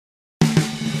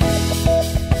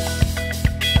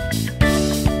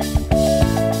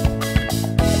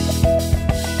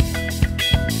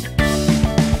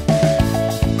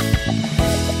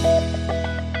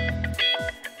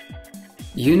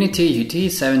UNI-T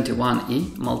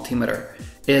UT71E multimeter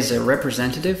is a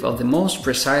representative of the most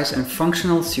precise and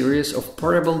functional series of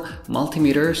portable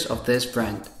multimeters of this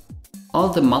brand. All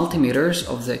the multimeters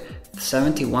of the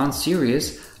 71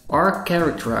 series are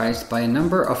characterized by a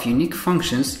number of unique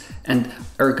functions and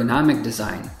ergonomic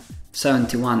design.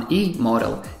 71E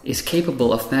model is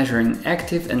capable of measuring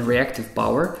active and reactive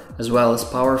power as well as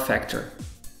power factor.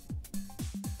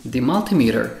 The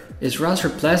multimeter is rather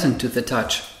pleasant to the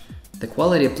touch. The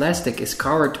quality plastic is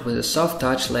covered with a soft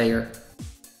touch layer.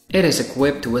 It is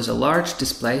equipped with a large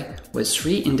display with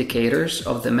 3 indicators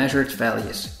of the measured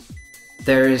values.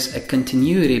 There is a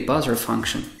continuity buzzer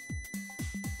function.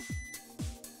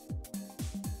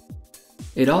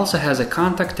 It also has a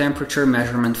contact temperature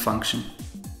measurement function.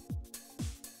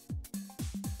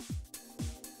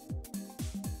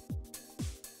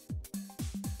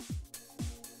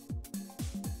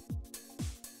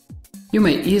 You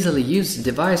may easily use the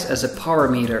device as a power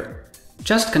meter.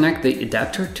 Just connect the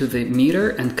adapter to the meter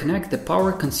and connect the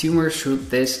power consumer through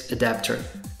this adapter.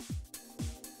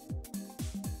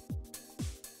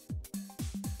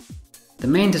 The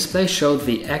main display showed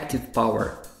the active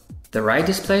power. The right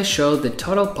display showed the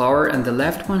total power and the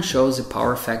left one shows the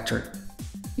power factor.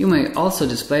 You may also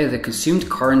display the consumed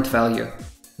current value,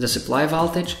 the supply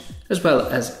voltage, as well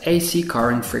as AC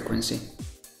current frequency.